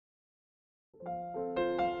So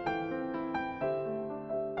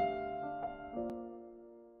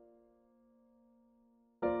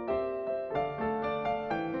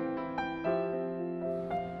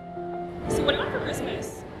what do you want for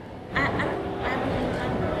Christmas? I haven't really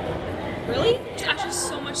done. Really? There's actually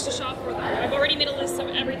so much to shop for though. I've already made a list of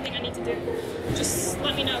everything I need to do. Just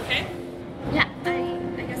let me know, okay? Yeah,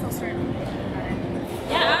 I guess I'll start thinking about it.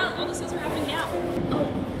 Yeah, all the sales are happening now. Oh,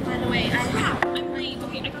 by the way, I'm late.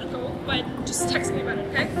 Okay, I gotta go, but just text me about it,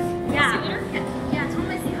 okay? Yeah. See you later? Yeah, tell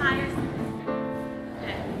me to say hi or something.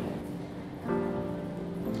 Okay.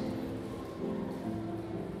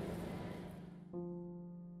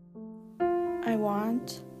 I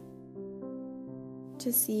want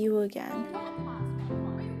to see you again,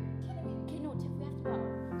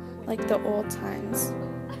 like the old times,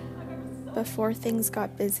 before things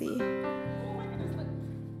got busy.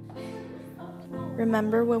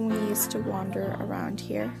 Remember when we used to wander around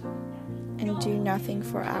here and do nothing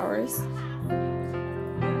for hours?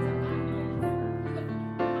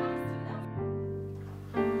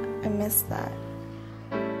 I miss that.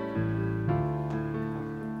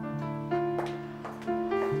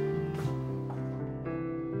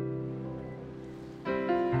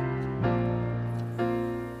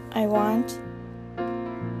 I want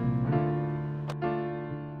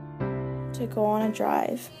to go on a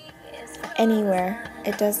drive. Anywhere.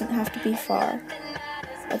 It doesn't have to be far.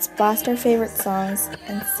 Let's blast our favorite songs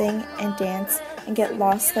and sing and dance and get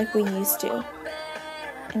lost like we used to.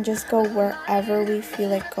 And just go wherever we feel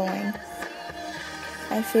like going.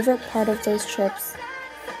 My favorite part of those trips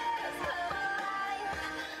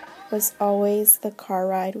was always the car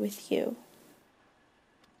ride with you.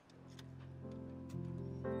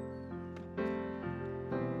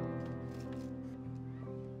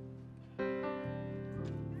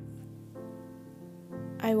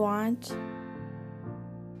 I want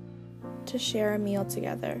to share a meal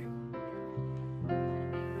together.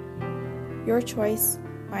 Your choice,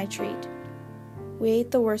 my treat. We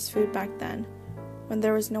ate the worst food back then, when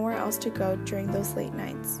there was nowhere else to go during those late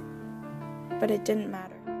nights. But it didn't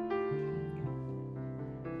matter.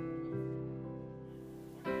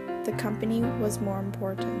 The company was more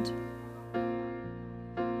important.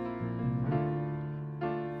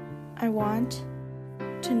 I want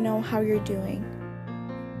to know how you're doing.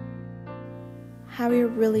 How you're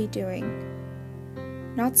really doing.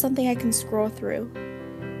 Not something I can scroll through.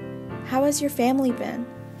 How has your family been?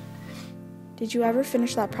 Did you ever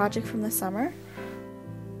finish that project from the summer?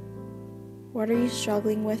 What are you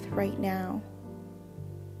struggling with right now?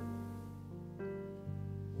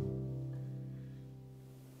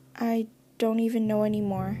 I don't even know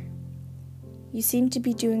anymore. You seem to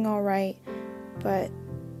be doing all right, but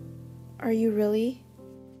are you really?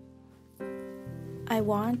 I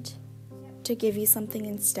want to give you something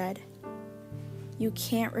instead. You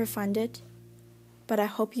can't refund it, but I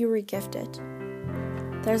hope you regift it.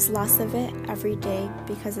 There's less of it every day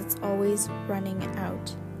because it's always running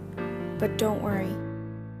out. But don't worry.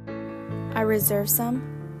 I reserve some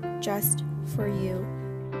just for you.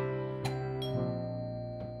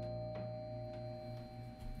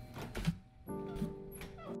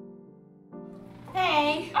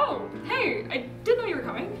 Hey! Oh, hey, I didn't know you were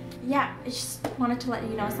coming. Yeah, I just wanted to let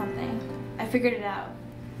you know something. I figured it out.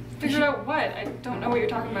 Figured out what? I don't know what you're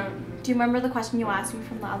talking about. Do you remember the question you asked me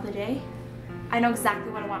from the other day? I know exactly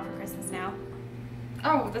what I want for Christmas now.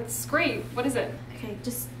 Oh, that's great. What is it? Okay,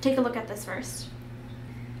 just take a look at this first.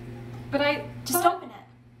 But I Just thought... open it.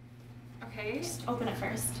 Okay. Just open it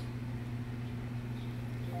first.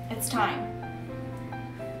 It's time.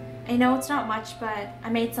 I know it's not much, but I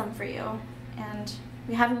made some for you. And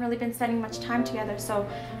we haven't really been spending much time together, so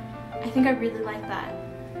I think I really like that.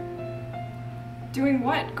 Doing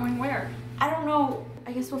what? Going where? I don't know.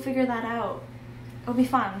 I guess we'll figure that out. It'll be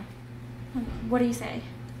fun. What do you say?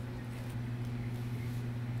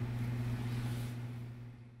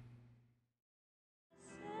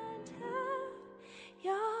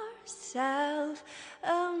 Yourself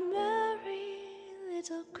a merry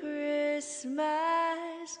little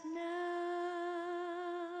Christmas now.